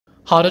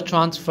How to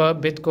transfer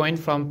Bitcoin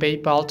from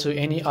PayPal to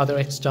any other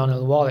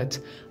external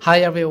wallet. Hi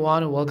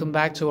everyone, welcome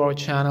back to our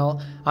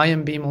channel. I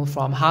am Bimal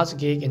from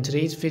Geek. In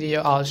today's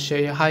video, I'll show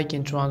you how you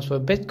can transfer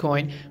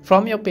Bitcoin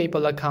from your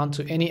PayPal account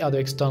to any other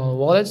external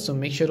wallet. So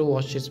make sure to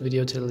watch this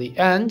video till the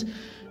end.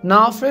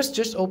 Now first,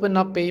 just open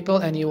up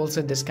PayPal and you will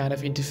see this kind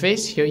of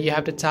interface. Here you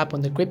have to tap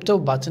on the crypto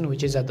button,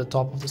 which is at the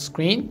top of the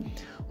screen.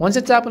 Once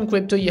you tap on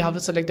crypto, you have to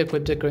select the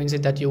cryptocurrency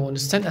that you want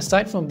to send.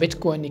 Aside from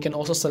Bitcoin, you can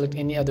also select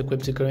any other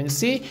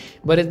cryptocurrency,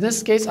 but in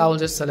this case I will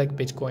just select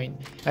Bitcoin.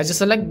 As you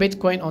select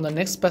Bitcoin, on the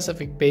next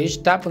specific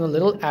page, tap on the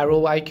little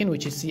arrow icon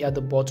which you see at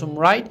the bottom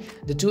right,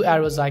 the two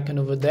arrows icon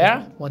over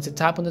there. Once you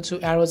tap on the two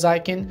arrows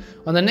icon,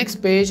 on the next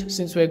page,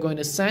 since we're going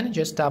to send,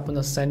 just tap on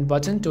the send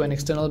button to an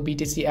external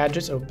BTC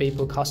address or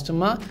PayPal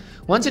customer.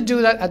 Once you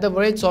do that, at the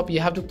very top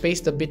you have to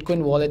paste the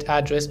Bitcoin wallet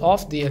address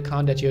of the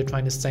account that you're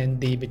trying to send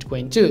the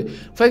Bitcoin to.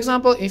 For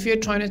example, if you're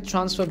trying to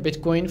transfer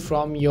Bitcoin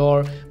from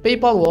your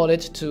PayPal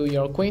wallet to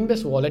your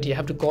Coinbase wallet, you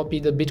have to copy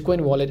the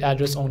Bitcoin wallet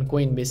address on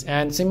Coinbase.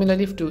 And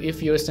similarly,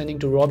 if you're sending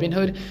to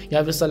Robinhood, you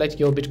have to select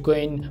your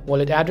Bitcoin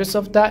wallet address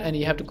of that, and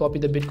you have to copy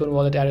the Bitcoin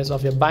wallet address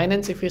of your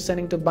Binance if you're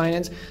sending to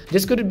Binance.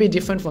 This could be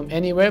different from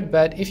anywhere,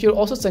 but if you're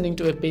also sending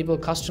to a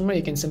PayPal customer,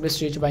 you can simply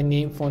search by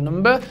name, phone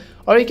number,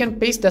 or you can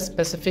paste that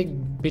specific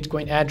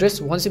Bitcoin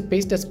address. Once you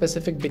paste that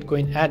specific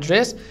Bitcoin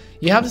address,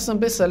 you have to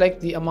simply select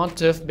the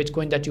amount of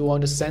Bitcoin that you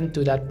want to send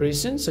to that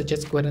person. So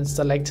just go ahead and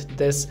select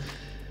this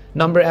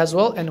number as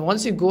well, and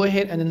once you go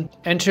ahead and then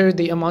enter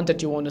the amount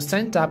that you want to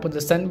send, tap on the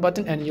send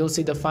button, and you'll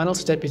see the final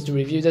step is to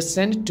review the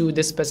send to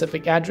this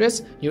specific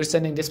address. You're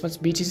sending this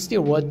much BTC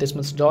worth this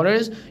much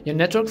dollars, your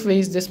network fee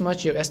is this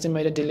much, your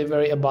estimated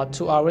delivery about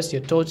 2 hours,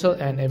 your total,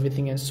 and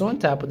everything and so on.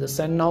 Tap on the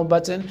send now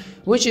button,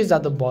 which is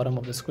at the bottom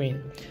of the screen.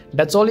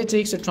 That's all it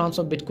takes to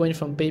transfer Bitcoin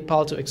from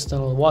PayPal to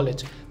external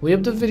wallet. We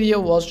hope the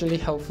video was really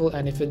helpful,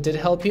 and if it did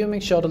help you,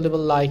 make sure to leave a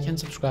like and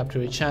subscribe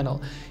to our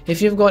channel.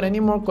 If you've got any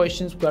more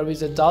questions,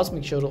 queries, or doubts,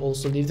 make sure to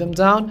also leave them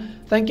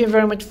down. Thank you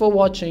very much for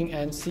watching,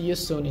 and see you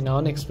soon in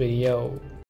our next video.